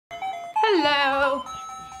Hello.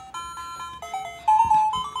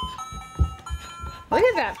 Look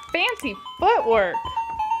at that fancy footwork.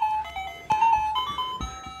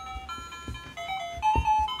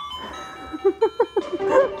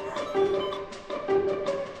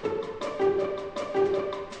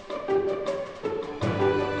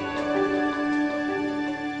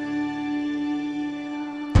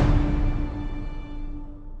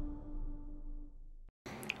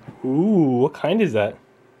 Ooh, what kind is that?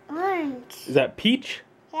 Orange. Is that peach?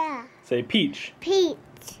 Yeah. Say peach. Peach.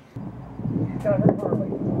 Got her Harley.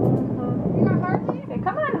 You got Harley? Say,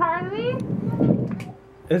 come on, Harley.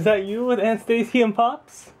 Is that you with Aunt Stacy and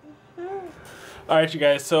Pops? Alright, you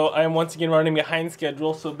guys, so I am once again running behind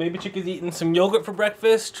schedule. So Baby Chick is eating some yogurt for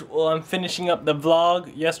breakfast while I'm finishing up the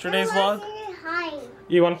vlog, yesterday's vlog.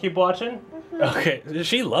 You want to keep watching? Okay,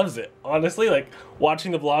 she loves it. Honestly, like,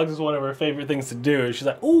 watching the vlogs is one of her favorite things to do. She's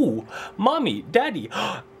like, ooh, mommy, daddy,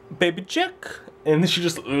 Baby Chick. And she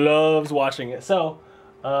just loves watching it. So,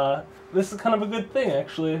 this is kind of a good thing,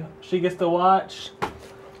 actually. She gets to watch.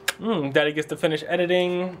 Daddy gets to finish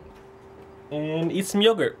editing and eat some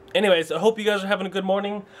yogurt. Anyways, I hope you guys are having a good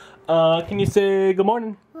morning. Can you say good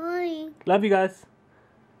morning? Morning. Love you guys.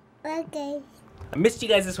 Okay. I missed you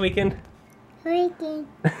guys this weekend. Drinking.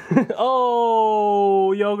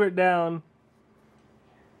 Oh, yogurt down.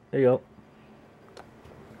 There you go.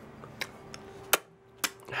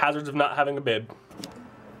 Hazards of not having a bib.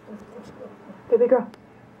 Baby girl.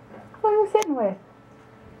 Who are you sitting with?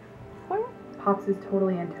 What? Pops is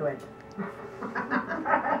totally into it.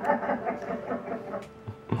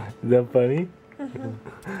 Is that funny?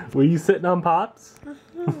 Were you sitting on Pops?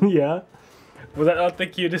 Yeah. Was that not the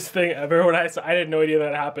cutest thing ever? When I had no idea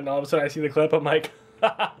that happened. All of a sudden I see the clip, I'm like,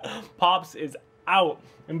 Pops is out.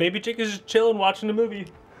 And Baby Chick is just chilling watching the movie.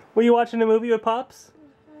 Were you watching the movie with Pops?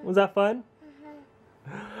 Was that fun?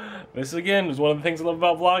 This again is one of the things I love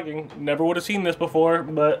about vlogging. Never would have seen this before,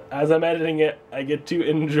 but as I'm editing it, I get to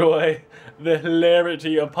enjoy the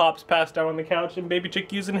hilarity of Pops passed out on the couch and Baby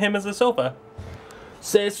Chick using him as a sofa.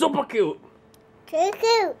 Say super cute.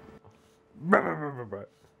 Cuckoo.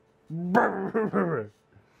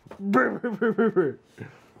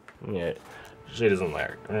 Yeah, she doesn't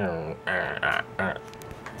like.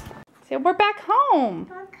 Say, we're back home.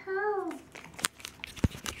 Back home.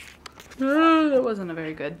 That wasn't a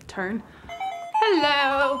very good turn.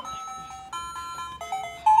 Hello.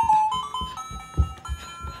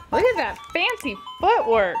 Look at that fancy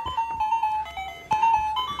footwork.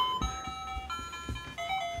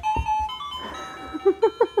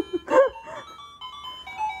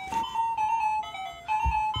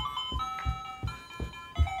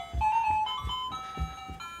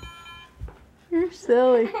 You're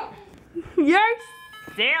silly. You're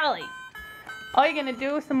silly. Oh, you're gonna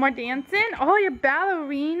do some more dancing? Oh, you're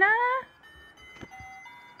ballerina?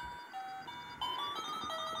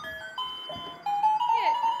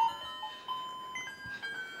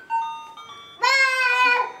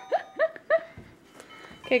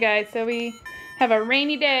 Okay guys, so we have a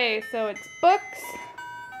rainy day, so it's books,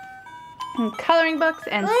 and coloring books,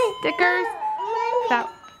 and stickers. That,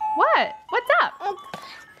 what? What's up?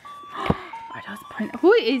 Are those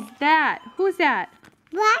who is that? Who's that?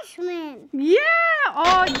 Flashman. Yeah!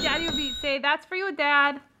 Oh, Daddy will be, say, that's for you,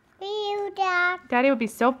 Dad. For you, Dad. Daddy will be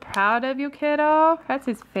so proud of you, kiddo. That's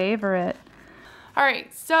his favorite. All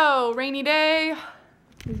right, so rainy day.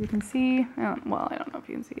 As you can see, well, I don't know if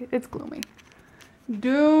you can see it. It's gloomy.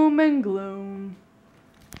 Doom and gloom.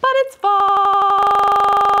 But it's fall!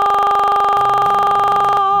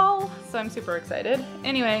 So I'm super excited.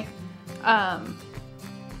 Anyway, what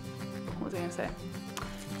was I gonna say?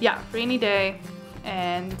 Yeah, rainy day.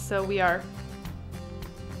 And so we are.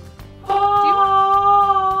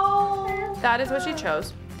 That is what she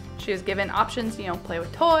chose. She was given options, you know, play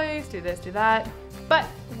with toys, do this, do that. But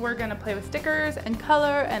we're gonna play with stickers and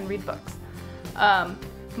color and read books.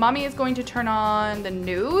 Mommy is going to turn on the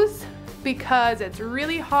news because it's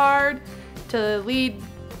really hard to lead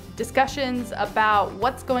discussions about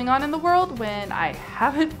what's going on in the world when I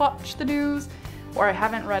haven't watched the news or I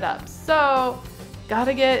haven't read up. So,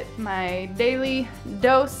 gotta get my daily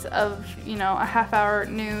dose of, you know, a half-hour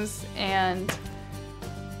news and,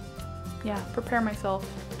 yeah, prepare myself.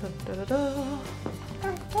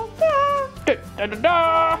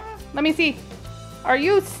 Let me see. Are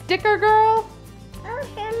you sticker girl?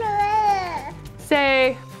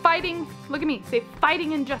 Say fighting, look at me, say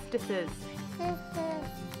fighting injustices.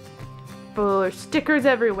 Oh, there's stickers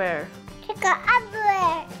everywhere. Sticker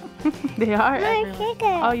everywhere. They are everywhere.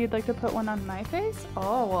 Sticker. Oh, you'd like to put one on my face?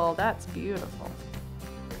 Oh, well, that's beautiful.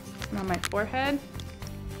 And on my forehead.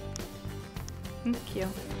 Thank you.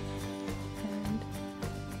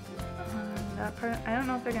 that part. I don't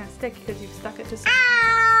know if they're gonna stick because you've stuck it to something.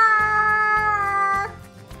 Ah!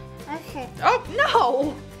 Okay. Oh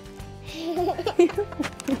no! You're weird.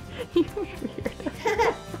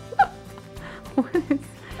 What is?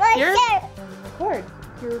 You're record.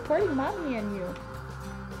 You're recording mommy and you.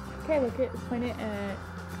 Okay, look at point it at.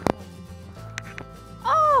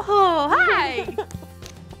 Oh hi!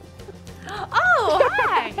 Oh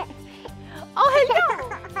hi! Oh hello!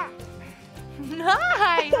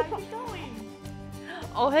 Hi! How's it going?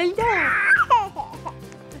 Oh hello!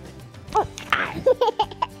 Oh.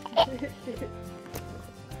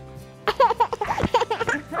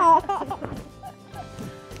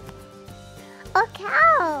 A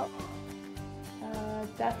cow.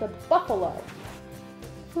 That's a buffalo.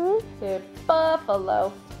 Hmm? A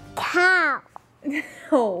buffalo. Cow.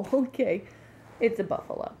 Oh, okay. It's a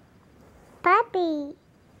buffalo. Puppy.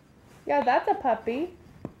 Yeah, that's a puppy.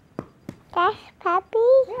 That's puppy.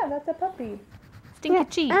 Yeah, that's a puppy. Stinky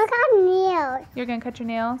Cheese. I got nails. You're gonna cut your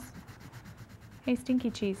nails? Hey, Stinky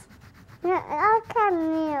Cheese. I got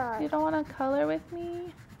nails. You don't want to color with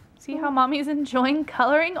me? See how mommy's enjoying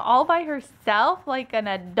coloring all by herself like an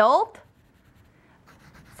adult?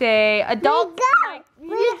 Say, adult. We go. Like,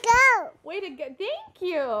 We go. Way to go. Thank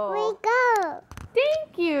you. We go.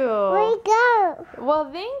 Thank you. We go.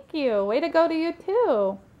 Well, thank you. Way to go to you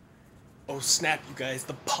too. Oh snap, you guys,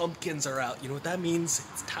 the pumpkins are out. You know what that means?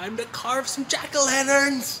 It's time to carve some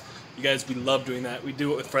jack-o'-lanterns. You guys, we love doing that. We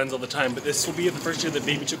do it with friends all the time, but this will be the first year that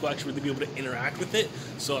Baby Chick will actually really be able to interact with it.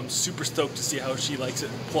 So I'm super stoked to see how she likes it,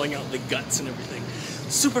 pulling out the guts and everything.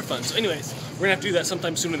 Super fun. So anyways, we're gonna have to do that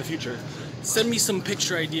sometime soon in the future. Send me some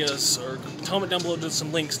picture ideas or comment down below to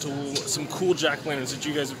some links to some cool jack-o'-lanterns that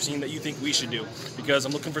you guys have seen that you think we should do, because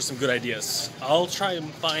I'm looking for some good ideas. I'll try and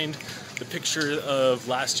find the picture of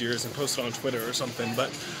last year's and post it on Twitter or something, but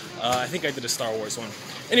I think I did a Star Wars one.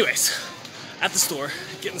 Anyways, at the store,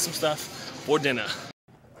 getting some stuff for dinner.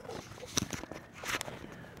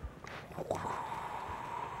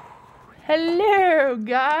 Hello,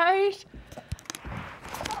 guys.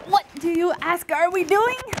 What do you ask are we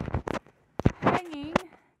doing? Hanging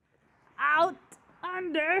out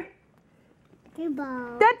under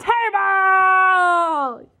Table. the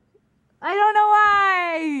table. I don't know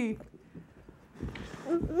why.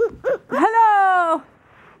 Hello.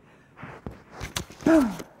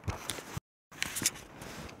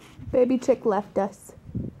 Baby Chick left us.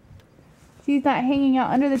 She's not hanging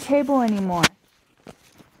out under the table anymore.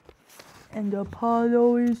 And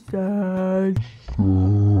Apollo is sad.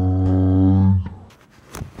 Won't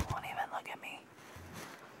even look at me.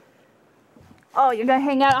 Oh, you're gonna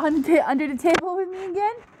hang out on under the table with me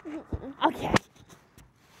again? Okay.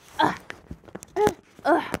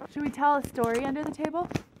 Should we tell a story under the table?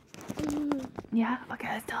 Yeah? Okay,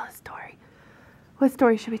 let's tell a story. What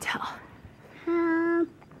story should we tell?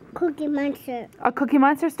 Cookie Monster. A Cookie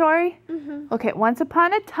Monster story? Okay, once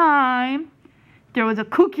upon a time, there was a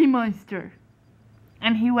Cookie Monster.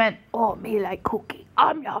 And he went, oh, me like cookie.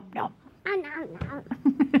 Yum, yum.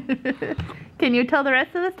 Can you tell the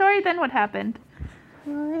rest of the story? Then what happened?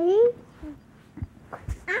 What?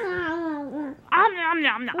 Yum,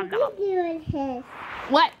 yum. What is this?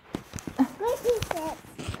 What? What is this?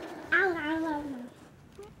 Oh,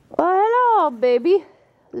 hello, baby.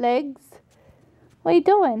 Legs. What are you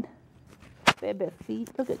doing? Baby feet.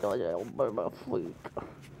 Look at those little baby feet.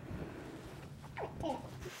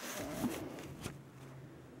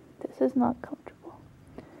 This is not comfortable.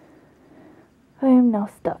 I am now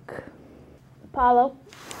stuck. Apollo,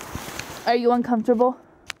 are you uncomfortable?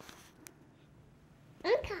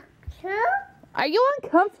 Are you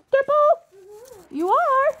uncomfortable? You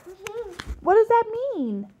are? What does that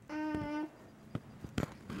mean?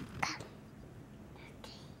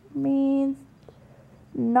 Means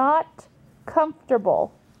not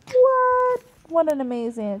comfortable. What? What an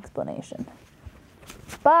amazing explanation.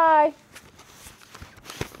 Bye.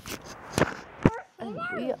 And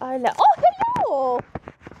we are left. Oh, hello.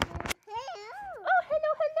 Oh,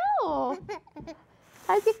 hello.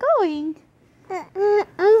 How's it going?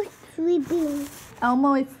 I'm sleeping.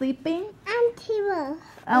 Elmo is sleeping? I'm Timo.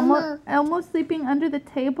 Elmo's sleeping under the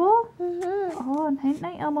table? Oh, night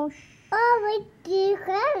night, Elmo. Shh. Oh, what do you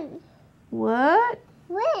think? What?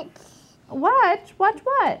 Which? Watch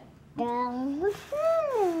what? Down.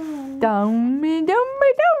 Dum.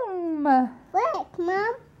 Look, Mom.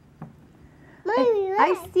 Mommy, look.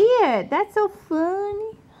 I see it. That's so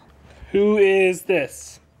funny. Who is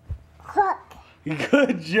this? Hook.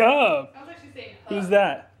 Good job. Who's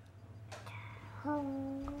that?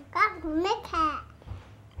 Got Mickey.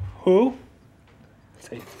 Who?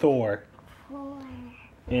 Say Thor. Four.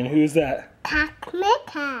 And who's that?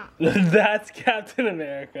 America. That's Captain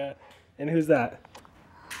America. And who's that?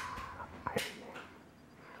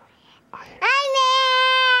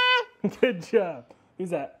 Iron Good job. Who's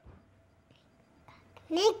that?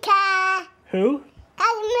 Mika. Who?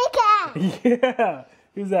 Captain America. Yeah.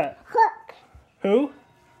 Who's that? Hook. Who?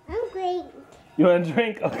 I'm great. You want a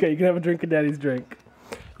drink? Okay, you can have a drink of Daddy's drink.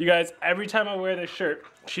 You guys, every time I wear this shirt,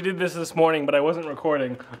 she did this morning, but I wasn't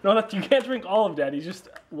recording. No, you can't drink all of Daddy's, just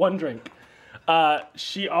one drink.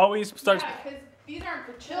 She always starts. Yeah, because these aren't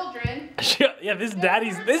for children. Yeah, this is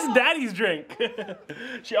Daddy's drink.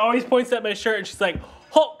 She always points at my shirt and she's like,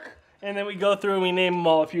 Hulk! And then we go through and we name them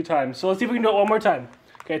all a few times. So let's see if we can do it one more time.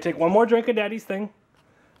 Okay, take one more drink of Daddy's thing.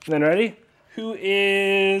 And then ready? Who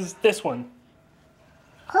is this one?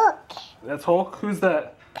 Hook. That's Hulk. Who's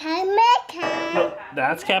that? Captain America. No,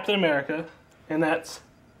 that's Captain America. And that's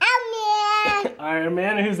Iron Man. Iron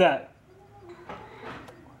Man. And who's that?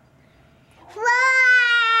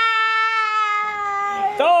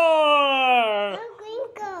 Fly. Thor! I'm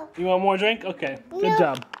Gringo. You want more drink? Okay, good No.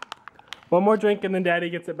 job. One more drink and then Daddy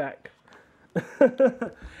gets it back.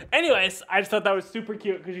 Anyways, I just thought that was super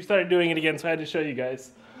cute because you started doing it again, so I had to show you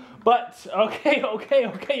guys. But, okay,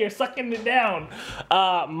 you're sucking it down.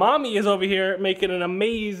 Mommy is over here making an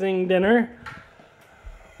amazing dinner.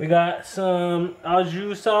 We got some au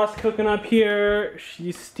jus sauce cooking up here.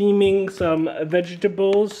 She's steaming some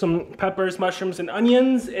vegetables, some peppers, mushrooms, and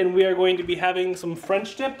onions. And we are going to be having some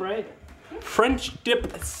French dip, right? French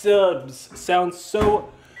dip subs. Sounds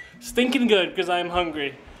so stinking good because I'm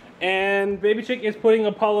hungry. And Baby Chick is putting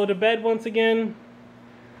Apollo to bed once again.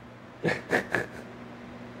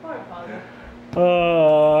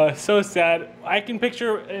 So sad. I can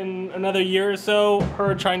picture in another year or so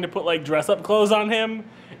her trying to put like dress up clothes on him,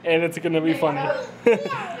 and it's gonna be funny.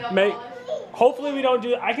 Hopefully we don't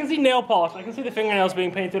do that. I can see nail polish. I can see the fingernails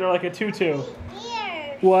being painted or like a tutu.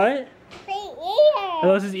 Ears. What? Ears. Are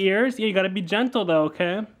those his ears? Yeah, you gotta be gentle though,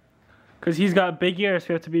 okay? Because he's got big ears, so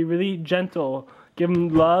you have to be really gentle. Give him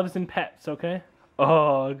loves and pets, okay?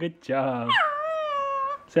 Oh, good job.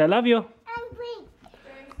 Say I love you. I'm green.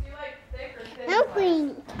 Do you like thick or thin? I'm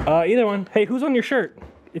green. Either one. Hey, who's on your shirt?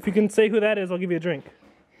 If you can say who that is, I'll give you a drink.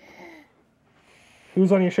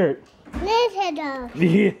 Who's on your shirt? Nintendo.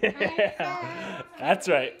 Yeah, that's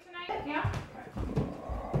right. Yeah.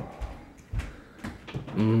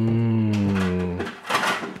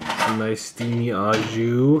 Some nice steamy au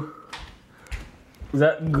jus. Is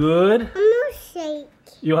that good? I'm no shake.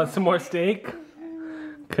 You want some more steak?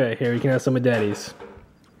 Okay, here, you can have some of Daddy's.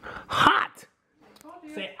 Hot!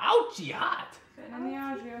 Say ouchie, hot! Putting in the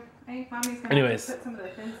au jus. I think Mommy's gonna Anyways, put some of the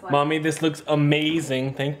thin slice. Mommy, this looks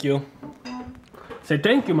amazing. Thank you. Say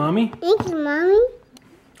thank you, Mommy. Thank you, Mommy.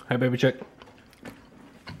 Hi, Baby Chick.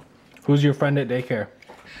 Who's your friend at daycare?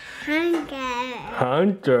 Hunter.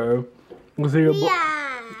 Hunter. Is he your,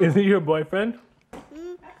 Yeah. is he your boyfriend?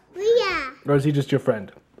 Leah. Or is he just your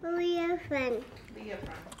friend? Leah friend. Leah friend.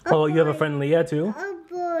 Oh, you have a friend Leah too? Oh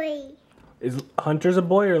boy. Is Hunter's a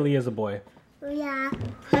boy or Leah's a boy? Yeah.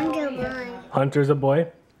 Hunter boy. Hunter's a boy?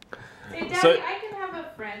 Hey, Daddy, So- I can have a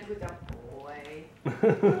friend with a boy.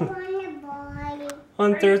 Hunter boy.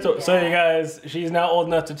 Hunter. So you guys, she's now old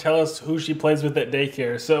enough to tell us who she plays with at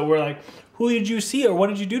daycare. So we're like, who did you see or what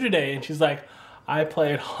did you do today? And she's like, I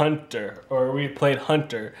played Hunter, or we played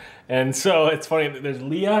Hunter. And so it's funny that there's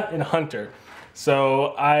Leah and Hunter.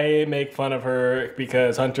 So I make fun of her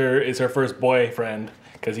because Hunter is her first boyfriend,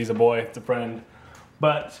 because he's a boy, it's a friend.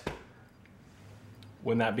 But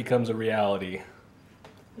when that becomes a reality,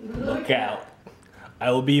 look out.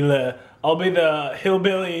 I'll be the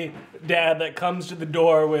hillbilly dad that comes to the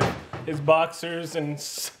door with his boxers and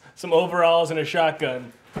some overalls and a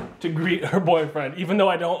shotgun to greet her boyfriend. Even though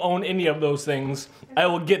I don't own any of those things, I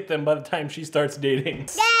will get them by the time she starts dating.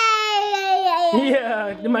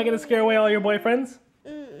 Yeah, am I gonna scare away all your boyfriends?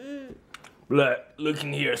 Look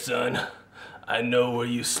in here, son. I know where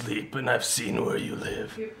you sleep and I've seen where you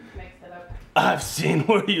live. You mix it up. I've seen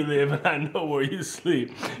where you live and I know where you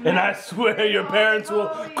sleep. And I swear your parents will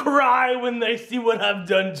cry when they see what I've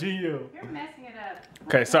done to you. You're messing it up.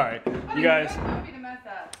 Okay, sorry. You guys, Movie to mess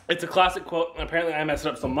up. it's a classic quote. Apparently I messed it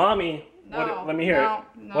up. So mommy, No, let me hear no,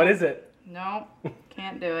 it. no. What is it? No,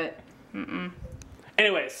 can't do it.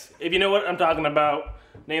 Anyways, if you know what I'm talking about,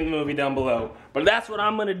 name the movie down below. But that's what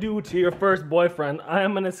I'm gonna do to your first boyfriend. I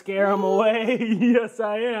am gonna scare him away. Yes,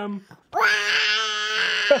 I am.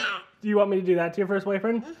 Do you want me to do that to your first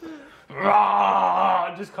boyfriend?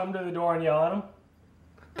 Rawr! Just come to the door and yell at him?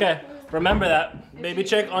 Okay, remember that. Baby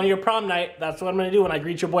Chick, on your prom night, that's what I'm gonna do when I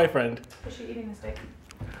greet your boyfriend. Is she eating the steak?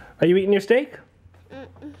 Are you eating your steak?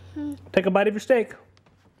 Take a bite of your steak.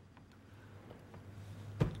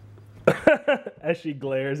 As she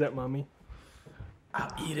glares at mommy.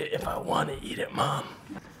 I'll eat it if I want to eat it, Mom.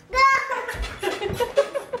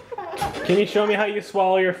 Can you show me how you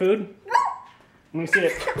swallow your food? Let me see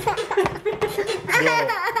it.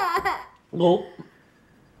 Gulp.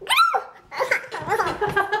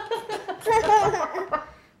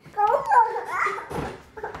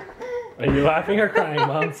 Are you laughing or crying,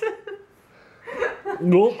 Mom?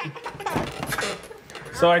 Gulp.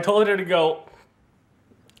 So I told her to go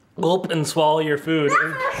gulp and swallow your food.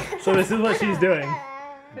 And so this is what she's doing.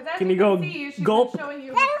 Can you go gulp? Showing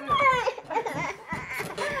you her food.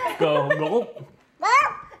 Go gulp.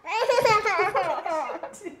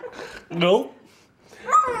 Gulp.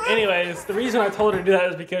 Anyways, the reason I told her to do that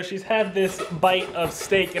is because she's had this bite of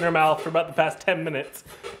steak in her mouth for about the past 10 minutes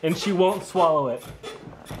and she won't swallow it.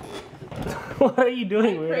 What are you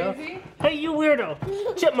doing, weirdo? Crazy? Hey, you weirdo!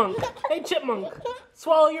 Chipmunk! Hey, chipmunk!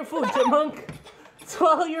 Swallow your food, chipmunk!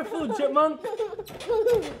 Swallow your food, chipmunk!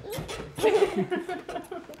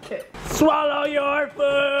 Okay. Swallow your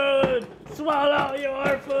food! Swallow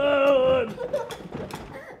your food!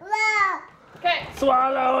 Okay.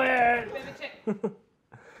 Swallow it! Baby chick.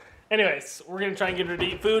 Anyways, we're gonna try and get her to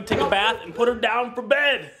eat food, take a bath, and put her down for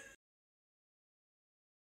bed.